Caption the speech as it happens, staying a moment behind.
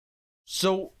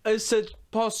So is it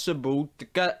possible to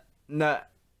get the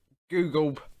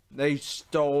Google Play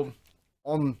Store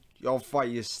on your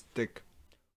Fire Stick?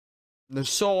 The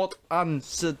short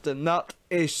answer to that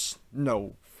is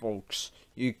no, folks.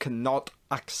 You cannot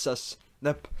access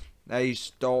the Play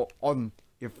Store on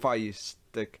your Fire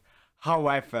Stick.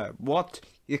 However, what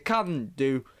you can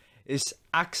do is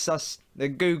access the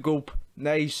Google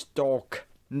Play Store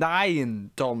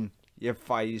client on your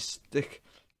Fire Stick.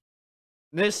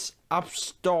 This app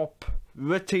store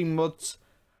pretty much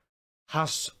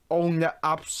has all the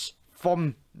apps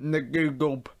from the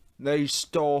Google Play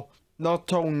Store.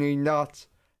 Not only that,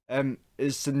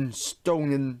 it's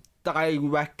installing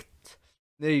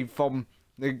directly from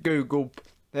the Google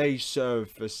Play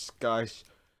service, guys.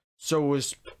 So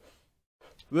it's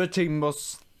pretty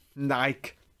much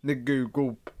like the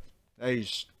Google Play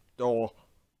Store,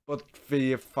 but for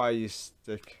your Fire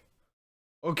Stick.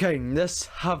 Okay, let's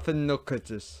have a look at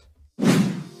this.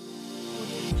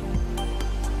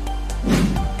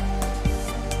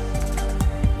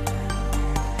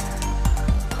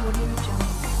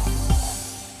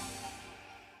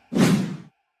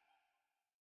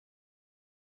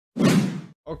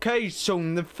 Okay, so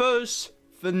the first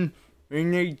thing we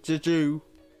need to do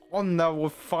on our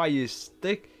Fire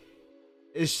Stick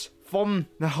is from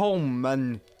the home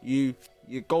menu,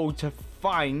 you go to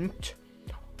find,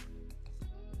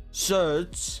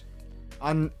 search,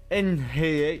 and in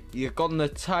here you're gonna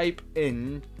type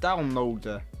in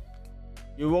downloader.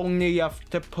 You only have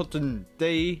to put in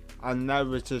D, and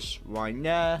there it is right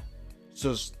there.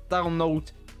 Just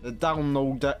download the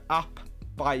Downloader app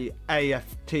by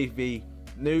AFTV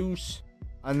News,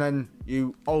 and then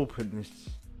you open it.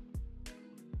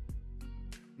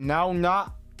 Now that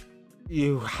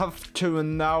you have to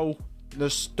allow the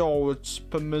storage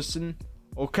permission,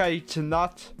 okay, to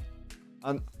that.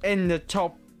 And in the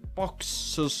top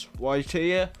boxes right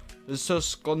here, it's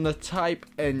just gonna type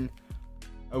in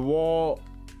Aurora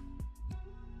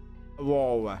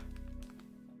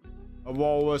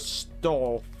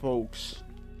Store, folks.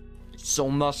 So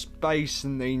that's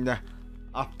basically the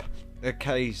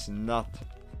application that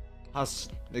has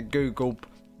the Google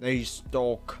Play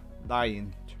Store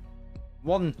client.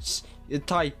 Once you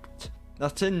typed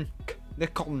that in,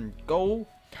 click on Go,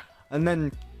 and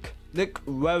then click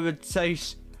where it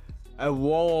says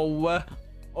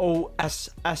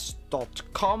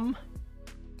auroraoss.com.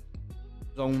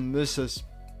 So this is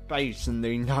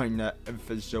basically like the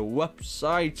official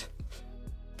website.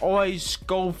 Always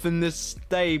go for the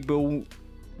stable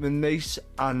release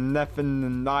and nothing the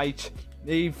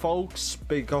nightly, folks,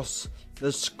 because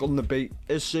there's gonna be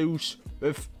issues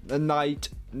with the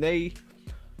nightly.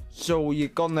 So you're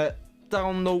gonna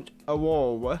download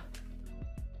Aurora,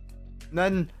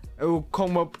 then it will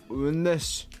come up with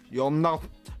this. You're not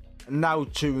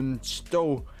allowed to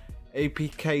install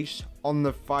APKs on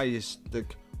the Fire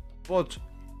Stick, but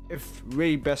if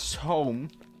Rebus Home,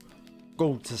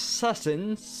 go to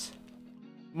Settings,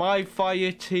 My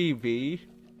Fire TV,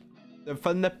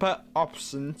 Developer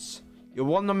Options, you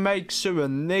want to make sure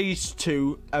these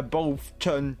two are both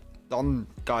turned on,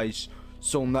 guys.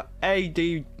 So the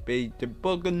ADB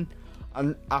debugging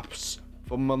and apps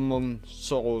from unknown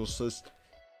sources.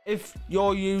 If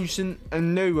you're using a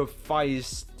newer Fire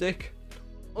Stick,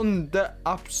 under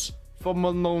apps from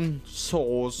unknown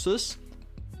sources,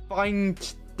 find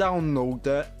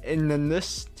downloader in the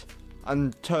list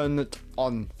and turn it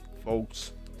on,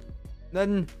 folks.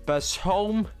 Then press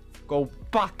home, go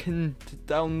back into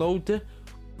downloader,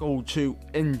 go to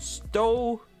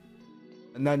install,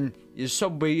 and then you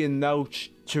should be allowed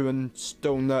to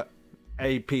install the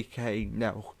APK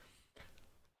now.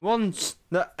 Once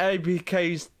the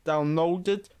APK is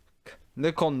downloaded,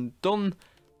 click on done,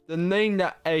 then name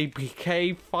the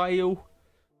APK file,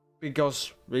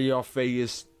 because we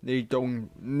obviously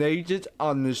don't need it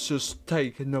and it's just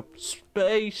taking up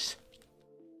space.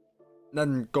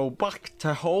 Then go back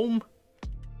to home,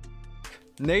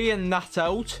 name that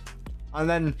out, and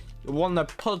then you want to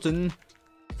put in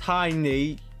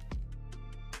tiny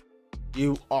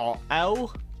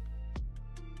URL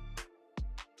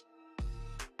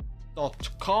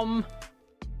 .com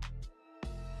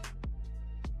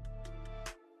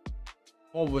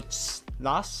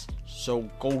 /, so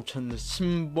go to the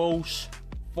symbols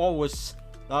 /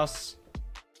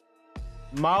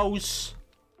 mouse,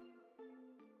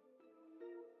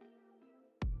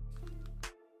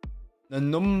 the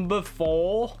number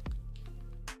 4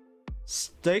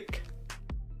 stick,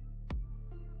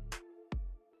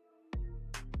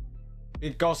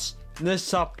 because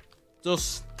this app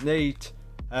just need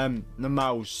the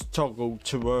mouse toggle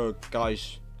to work,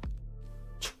 guys.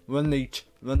 We need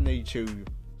to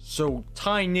So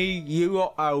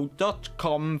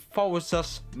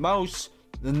tinyurl.com/mouse,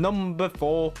 the number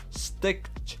 4, stick,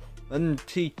 and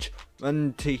teach,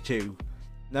 and T2.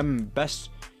 Then press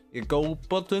your go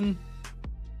button.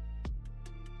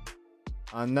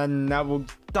 And then that will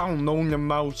download the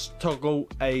mouse toggle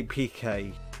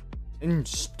APK.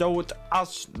 Install it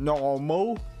as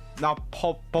normal. That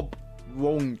pop-up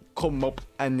won't come up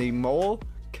anymore.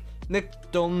 Click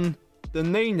done.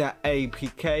 Delete the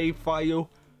APK file.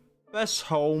 Press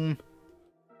home.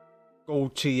 Go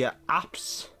to your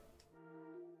apps.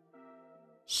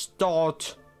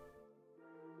 Start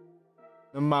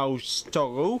the mouse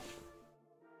toggle.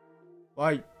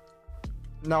 Right.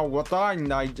 Now what I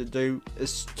need to do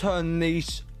is turn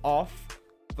these off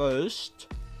first.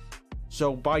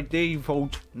 So by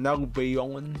default they'll be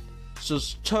on.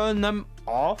 Just turn them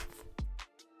off.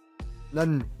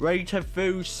 Then wait a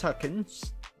few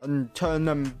seconds and turn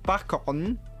them back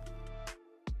on.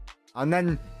 And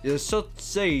then you should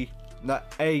see the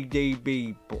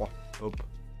ADB pop up.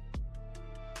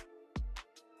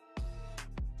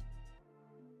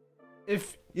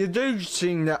 If you do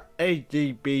see the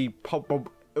ADB pop up,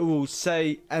 it will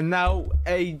say allow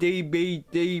ADB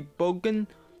debugging.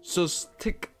 So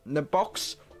tick the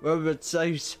box where it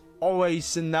says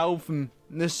always allow from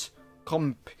this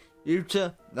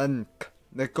computer, then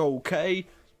click OK.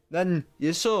 Then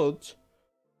you should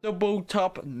double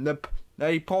tap the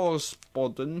play pause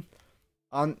button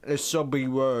and it should be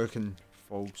working,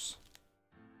 folks.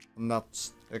 And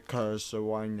that's the cursor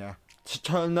right now. To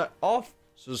turn it off,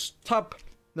 just tap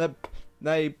the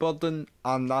play button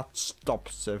and that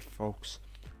stops it, folks.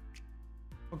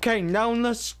 Okay, now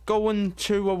let's go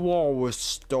into a walrus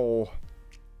store.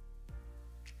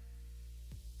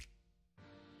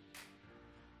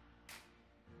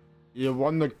 You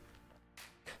want to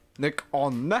click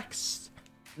on next,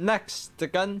 next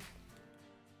again.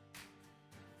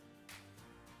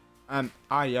 And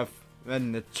I have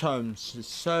when the terms of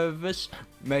service,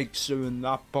 make sure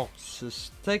that box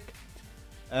is ticked.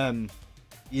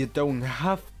 You don't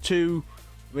have to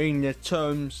read the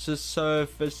terms of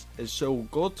service, it's all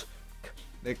good.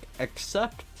 Click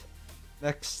accept,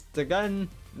 next again,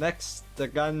 next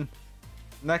again,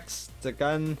 next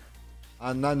again,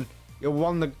 and then you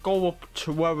want to go up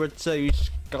to where it says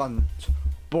can't,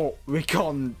 but we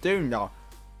can't do that.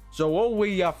 So all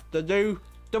we have to do,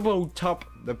 double tap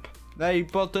the play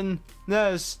button.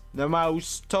 There's the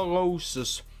mouse toggle.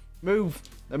 Just move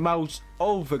the mouse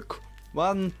over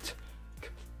command.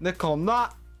 Click on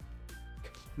that.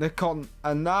 Click on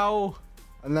allow,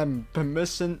 and then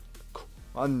permission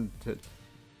granted.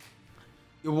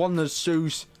 You want to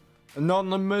choose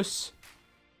anonymous,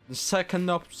 the second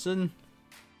option,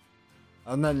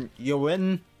 and then you're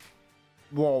in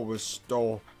Walrus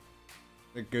Store,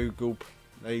 the Google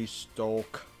Play Store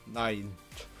client.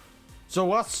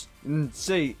 So as you can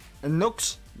see, it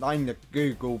looks like the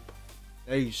Google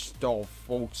Play Store,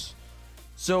 folks.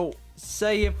 So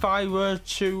say if I were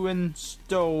to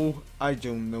install, I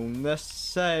don't know, let's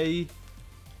say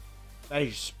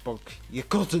Facebook, you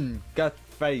couldn't get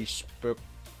Facebook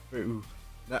through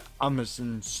the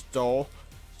Amazon store.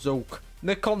 So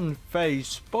click on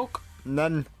Facebook and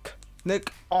then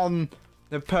click on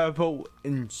the purple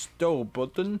install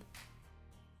button,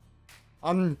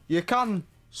 and you can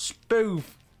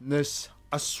spoof this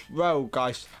as well,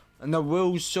 guys, and I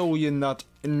will show you that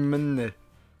in a minute.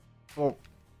 But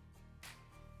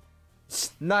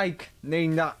it's like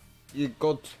that you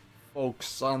got,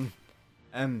 folks,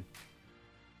 and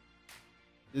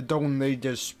you don't need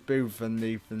to spoof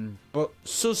anything, but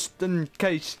just in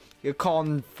case you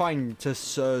can't find a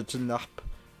certain app,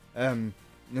 and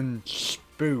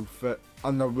spoof it,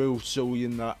 and I will show you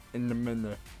that in a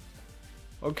minute.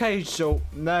 Okay, so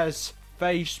there's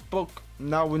Facebook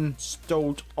now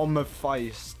installed on my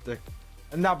Firestick,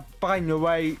 and that, by the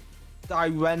way,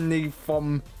 directly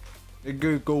from the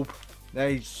Google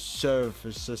Play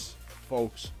services,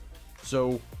 folks.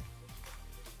 So,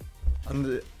 and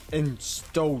it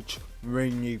installed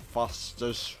really fast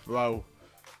as well.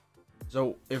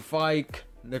 So if I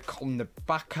click on the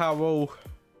back arrow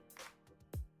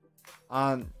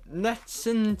and let's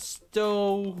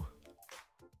install,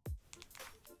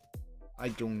 I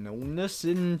don't know, let's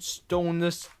install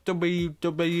this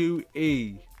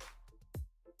WWE,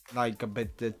 like a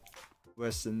bit of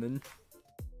wrestling,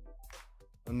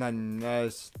 and then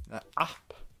there's the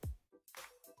app.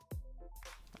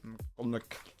 I'm gonna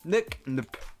click the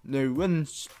new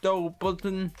install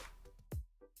button.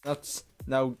 That's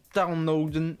now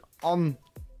downloading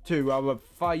onto our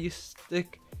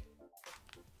Firestick.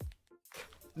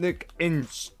 Click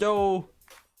install.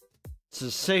 It's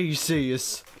as easy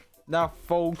as Now,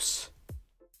 folks,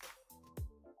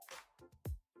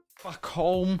 back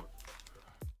home,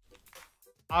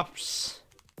 apps,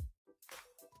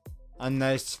 and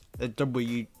there's the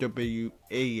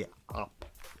WWE app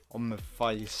on the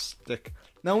Firestick.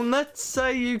 Now, let's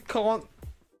say you can't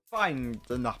find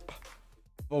an app,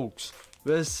 folks.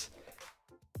 This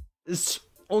is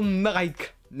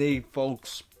unlikely,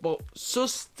 folks, but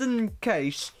just in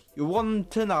case you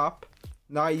want an app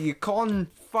now you can't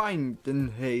find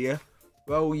in here,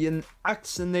 well, you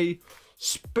actually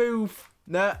spoof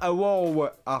the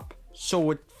Aurora app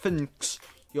so it thinks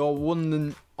you're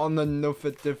running on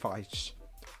another device.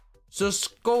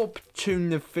 Just go up to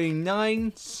the 3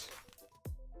 lines,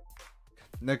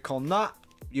 click on that.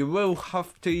 You will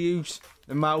have to use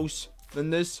the mouse for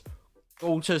this.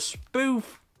 Go to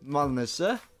spoof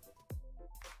manager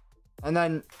and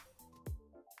then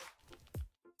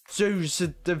choose a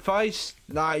device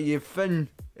that you think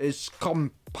is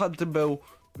compatible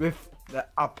with the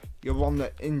app you want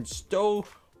to install.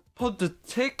 Put a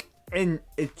tick in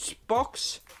its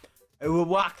box. It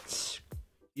will ask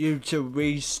you to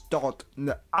restart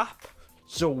the app.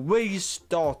 So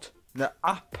restart the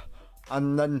app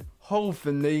and then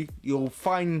hopefully you'll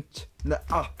find the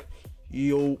app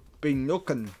you'll be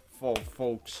looking for,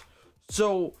 folks.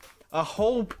 So I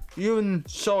hope you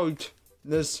enjoyed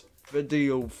this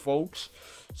video, folks.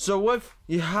 So if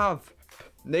you have,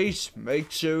 please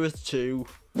make sure to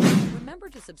remember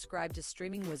to subscribe to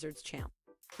Streaming Wizard's channel,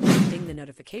 ding the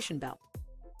notification bell,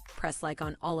 press like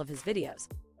on all of his videos,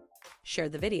 share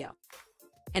the video,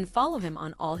 and follow him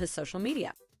on all his social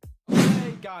media.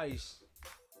 Hey guys,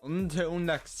 until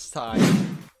next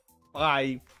time,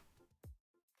 bye.